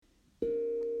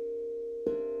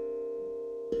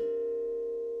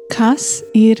Kas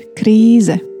ir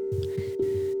krīze?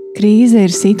 Krīze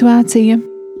ir situācija,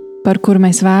 par kuru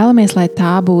mēs vēlamies, lai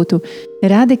tā būtu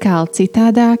radikāli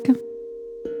citādāka,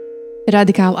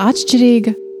 radikāli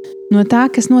atšķirīga no tā,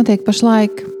 kas notiek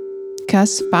pašlaik,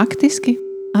 kas faktiski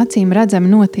acīm redzami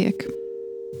notiek.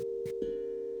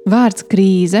 Vārds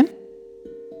krīze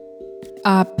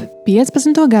ap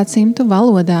 15. gadsimtu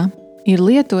valodā ir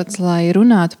lietots, lai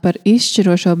runātu par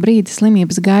izšķirošo brīdi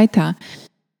slimības gaitā,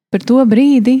 par to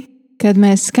brīdi, kad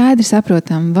mēs skaidri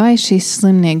saprotam, vai šis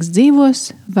slimnieks dzīvos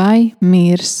vai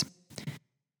mirs.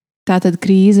 Tātad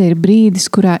krīze ir brīdis,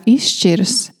 kurā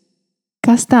izšķiras,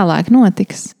 kas tālāk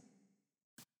notiks.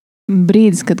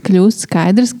 Brīdis, kad kļūst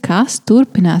skaidrs, kas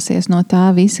turpināsies no tā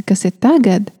visa, kas ir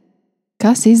tagad,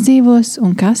 kas izdzīvos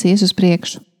un kas ies uz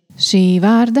priekšu. Šī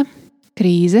vārda,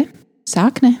 krīze,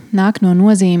 sakne nāk no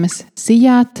nozīmes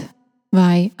sijāt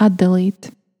vai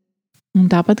atdalīt. Un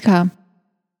tāpat kā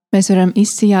mēs varam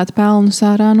izsijāt pelnus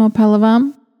ārā no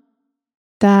pelavām,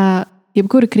 tā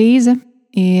jebkura krīze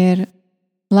ir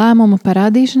lēmuma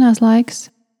parādīšanās laiks.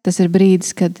 Tas ir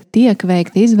brīdis, kad tiek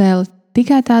veikta izvēle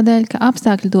tikai tādēļ, ka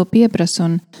apstākļi to pieprasa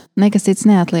un nekas cits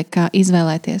neatliek, kā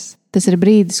izvēlēties. Tas ir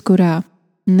brīdis, kurā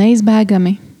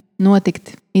neizbēgami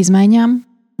notikt izmaiņām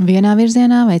vienā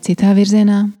virzienā vai citā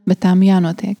virzienā, bet tām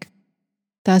jānotiek.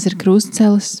 Tās ir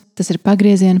krustcelis, tas ir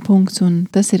pagrieziena punkts un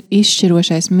tas ir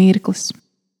izšķirošais mirklis.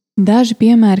 Daži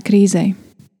piemēri krīzei.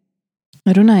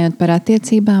 Runājot par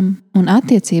attiecībām un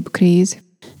attiecību krīzi,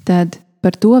 tad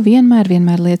par to vienmēr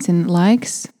liecina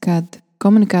laiks, kad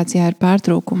komunikācijā ir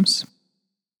pārtrūkums.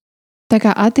 Tā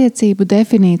kā attiecību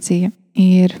definīcija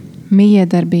ir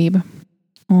mijiedarbība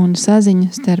un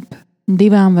saziņa starp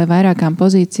divām vai vairākām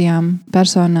pozīcijām,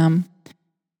 personām,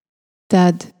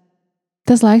 tad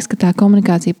tas laiks, kad tā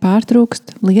komunikācija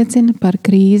pārtrūkst, liecina par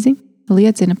krīzi,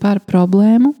 liecina par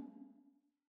problēmu.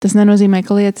 Tas nenozīmē,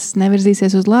 ka lietas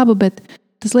nevirzīsies uz labu, bet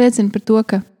tas liecina par to,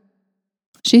 ka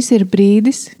šis ir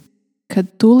brīdis, kad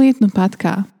tūlīt nu pat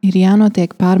kā ir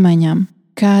jānotiek pārmaiņām.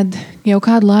 Kad jau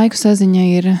kādu laiku saziņa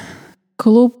ir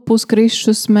klupus,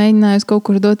 krišus, mēģinājusi kaut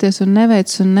kur doties un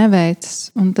neveicas,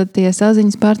 un tad tie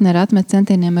saziņas partneri atmet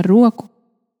centieniem ar roku,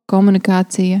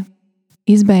 komunikācija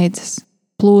izbeidzas,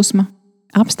 plūsma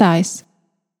apstājas.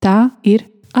 Tā ir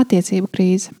attiecību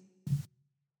krīze.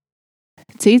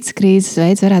 Cits krīzes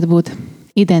veids varētu būt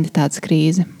identitātes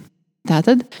krīze.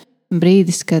 Tātad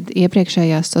brīdis, kad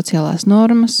iepriekšējās sociālās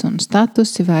normas un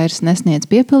statusi vairs nesniedz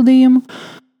piepildījumu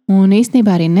un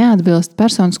īstenībā arī neatbilst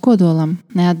personas kodolam,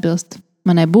 neatbilst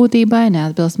manai būtībai,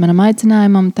 neatbilst manam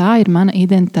aicinājumam, tā ir mana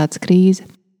identitātes krīze.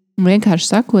 Un vienkārši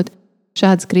sakot,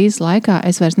 šādas krīzes laikā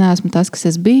es vairs neesmu tas, kas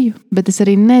es biju, bet es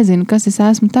arī nezinu, kas es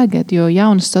esmu tagad, jo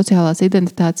jaunas sociālās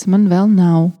identitātes man vēl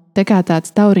nav. Tā kā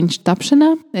tāds tauriņš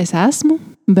tapšanā, es esmu,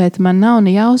 bet man nav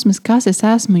ne jausmas, kas es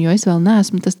esmu, jo es vēl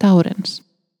neesmu tas taurenis.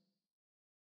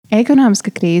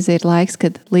 Ekonomiska krīze ir laiks,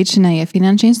 kad līdzšinējie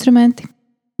finanšu instrumenti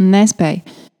nespēja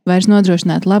vairs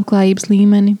nodrošināt labklājības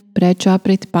līmeni, preču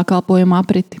apriti, pakalpojumu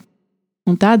apriti.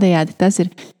 Un tādējādi tas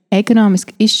ir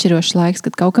ekonomiski izšķirošs laiks,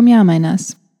 kad kaut kam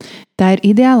jāmainās. Tā ir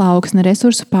ideāla augsne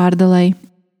resursu pārdalei,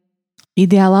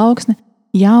 ideāla augsne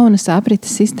jaunas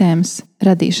aprites sistēmas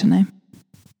radīšanai.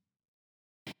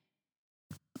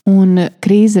 Un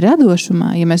krīze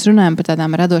radošumā, ja mēs runājam par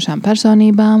tādām radošām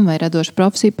personībām vai radošu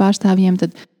profesiju pārstāvjiem,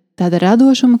 tad tāda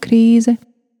radošuma krīze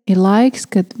ir laiks,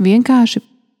 kad vienkārši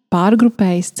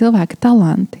pārgrupējas cilvēka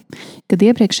talanti, kad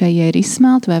iepriekšējie ir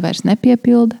izsmelti vai vairs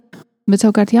nepiepilda, bet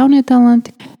savukārt jaunie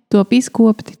talanti top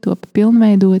izkopti, top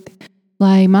pilnveidoti,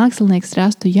 lai mākslinieks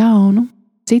rastu jaunu,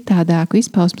 citādāku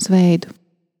izpausmes veidu.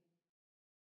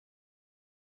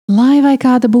 Lai vai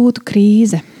kāda būtu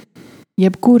krīze,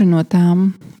 jebkura no tām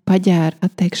paģēra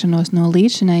atteikšanos no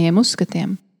līdzšinējiem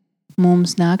uzskatiem.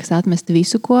 Mums nākas atmest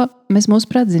visu, ko mēs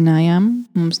mūsuprāt zinājām,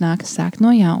 mums nākas sākt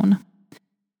no jauna.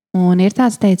 Un ir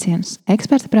tāds teiciens,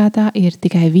 eksperta prātā ir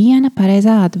tikai viena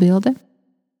pareizā atbilde,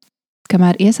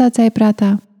 kamēr iesācēja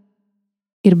prātā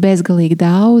ir bezgalīgi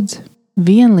daudz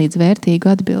vienlīdz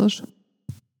vērtīgu atbilžu.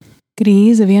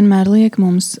 Krīze vienmēr liek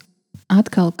mums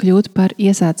atkal kļūt par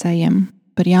iesācējiem,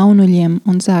 par jaunuļiem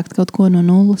un sākt kaut ko no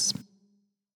nulles.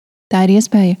 Tā ir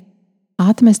iespēja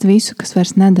atmest visu, kas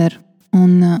vairs nedara,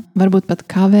 un varbūt pat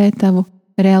kavē tavu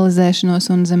realizēšanos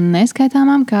un zem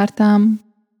neskaitāmām kārtām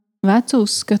vecu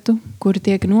uzskatu, kuri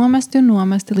tiek nomesti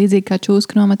līdzīgi kā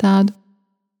čūska nomet ādu.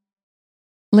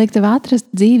 Liek tev atrast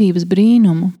dzīvības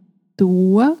brīnumu, to,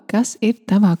 kas ir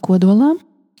tavā kodolā,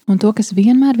 un to, kas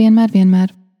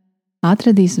vienmēr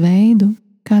atradīs veidu,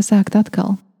 kā sākt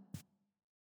atkal.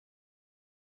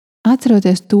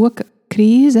 Atceroties to, ka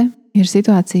krīze ir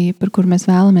situācija, par kuru mēs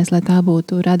vēlamies, lai tā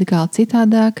būtu radikāli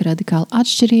citādāka, radikāli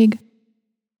atšķirīga?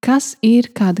 Kas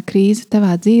ir kāda krīze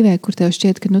tavā dzīvē, kur tev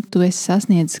šķiet, ka tu esi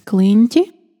sasniedzis kliņķi,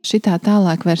 šitā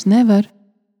tālāk vairs nevar,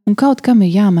 un kaut kam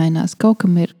ir jāmainās, kaut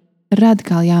kam ir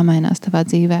radikāli jāmainās tavā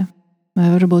dzīvē, vai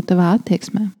varbūt tavā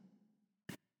attieksmē?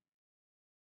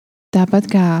 Tāpat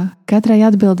kā katrai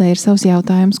atbildē ir savs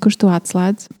jautājums, kurš to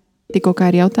atslēdz. Tikko kā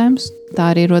ir jautājums,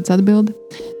 tā arī rodas atbilde.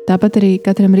 Tāpat arī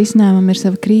katram risinājumam ir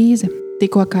sava krīze.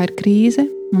 Tikko kā ir krīze,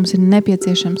 mums ir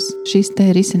nepieciešams šis te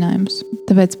risinājums.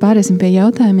 Tāpēc pāriesim pie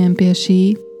jautājumiem pie šī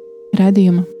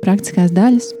raidījuma praktiskās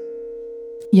daļas.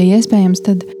 Ja iespējams,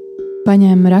 tad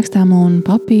paņem rakstāmo un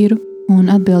papīru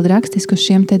un atbildi rakstiski uz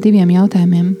šiem te 2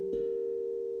 jautājumiem.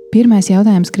 Pirmais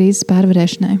jautājums krīzes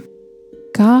pārvarēšanai.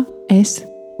 Kā es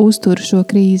uzturu šo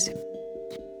krīzi?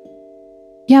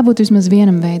 Jābūt vismaz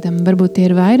vienam veidam, varbūt tie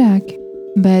ir vairāki,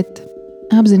 bet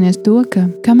apzinies to, ka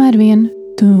kamēr vien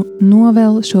tu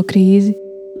novēl šo krīzi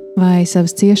vai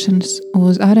savas ciešanas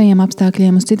uz ārējiem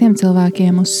apstākļiem, uz citiem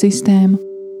cilvēkiem, uz sistēmu,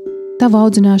 tavu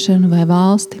audzināšanu vai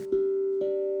valsti,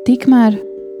 tikmēr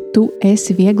tu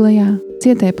esi vieglajā,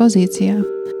 cietē pozīcijā.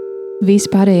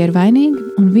 Visi pārējie ir vainīgi,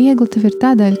 un viegli tev ir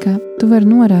tādēļ, ka tu vari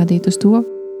norādīt uz to,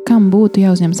 kam būtu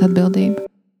jāuzņemas atbildība.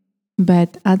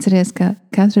 Bet atceries, ka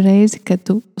katru reizi, kad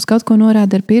tu uz kaut ko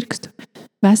norādi ar pirkstu,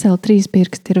 veseli 3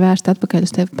 pirksti ir vērsti atpakaļ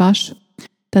uz tevi pašu.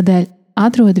 Tādēļ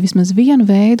atrodi vismaz vienu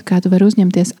veidu, kā tu vari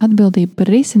uzņemties atbildību par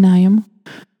risinājumu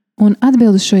un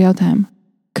atbild uz šo jautājumu.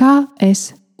 Kā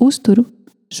es uzturu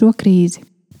šo krīzi?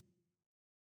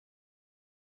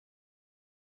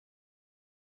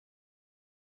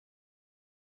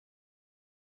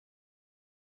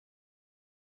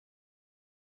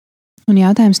 Un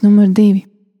jautājums numur 2.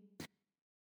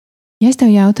 Ja es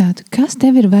tev jautātu, kas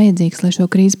tev ir vajadzīgs, lai šo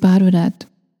krīzi pārvarētu?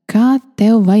 Kā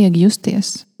tev vajag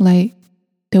justies, lai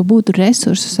tev būtu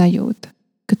resursu sajūta,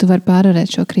 ka tu vari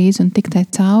pārvarēt šo krīzi un tikt tai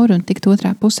cauri un tikt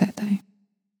otrā pusē tai?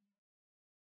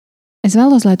 Es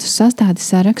vēlos, lai tu sastādi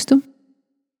sarakstu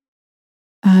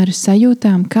ar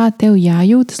sajūtām, kā tev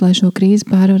jājūtas, lai šo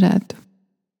krīzi pārvarētu.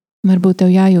 Varbūt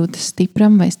tev jājūtas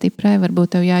stipram vai stiprai,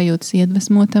 varbūt tev jājūtas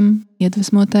iedvesmotam,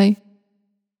 iedvesmotai,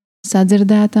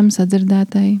 sadzirdētam,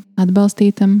 sadzirdētai,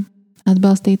 atbalstītam,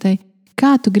 atbalstītai.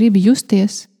 Kā tu gribi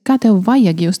justies, kā tev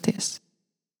vajag justies,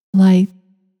 lai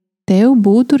tev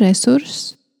būtu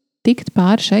resurss tikt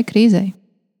pāri šai krīzei?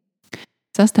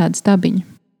 Sastādi stabiņu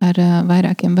ar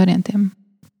vairākiem variantiem.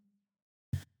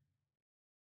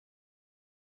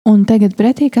 Un tagad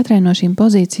pretī katrai no šīm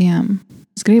pozīcijām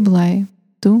es gribu, lai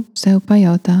tu sev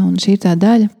pajautā, un šī ir tā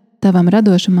daļa tavam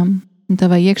radošumam un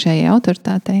tavai iekšējai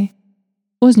autoritātei.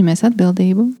 Uzņemies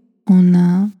atbildību un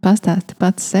pastāsti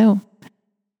pats sev,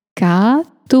 kā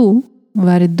tu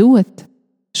vari dot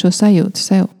šo sajūtu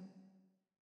sev.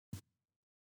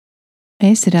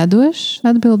 Esi radošs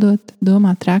atbildot,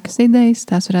 domā trakas idejas,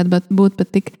 tās varētu būt pat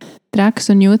tik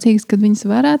trakas un jocīgas, kad viņas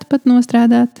varētu pat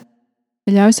nostrādāt.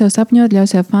 Ļauj sev sapņot,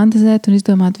 ļauj sev fantazēt un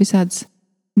izdomāt visādas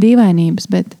dīvainības,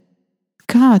 bet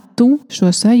kā tu šo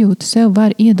sajūtu sev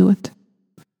vari iedot?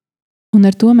 Un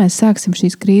ar to mēs sāksim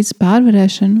šīs krīzes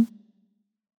pārvarēšanu,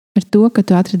 ar to, ka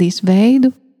tu atradīsi veidu,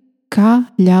 kā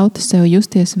ļaut sev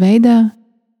justies veidā,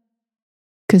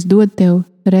 kas dod tev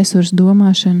resursu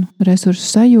domāšanu, resursu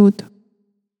sajūtu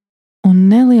un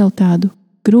nelielu tādu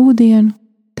grūdienu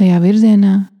tajā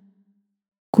virzienā,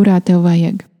 kurā tev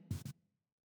vajag.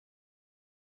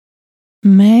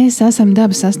 Mēs esam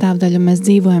dabas sastāvdaļa un mēs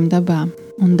dzīvojam dabā,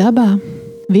 un dabā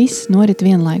viss norit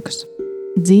vienlaikus.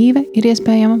 Dzīve ir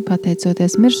iespējama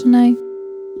pateicoties miršanai.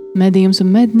 Medījums un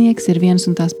mednieks ir vienas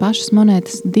un tās pašas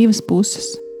monētas 2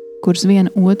 puses, kuras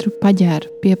viena otru paģēra,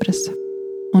 pieprasa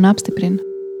un apstiprina.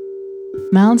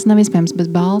 Melns nav iespējams bez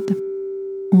balta.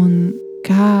 Un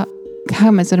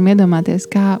kā mēs varam iedomāties,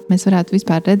 kā mēs varētu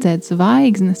vispār redzēt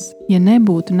zvaigznes, ja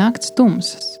nebūtu nakts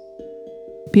tumsas?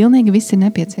 Pilnīgi viss ir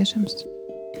nepieciešams.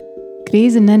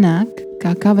 Krīze nenāk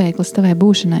kā kavēklis tavai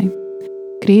būšanai.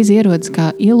 Krīze ierodas kā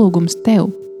ielūgums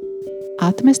tev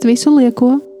atmest visu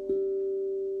lieko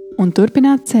un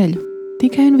turpināt ceļu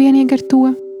tikai un vienīgi ar to,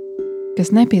 kas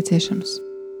nepieciešams,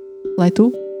 lai tu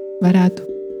varētu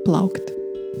plaukt.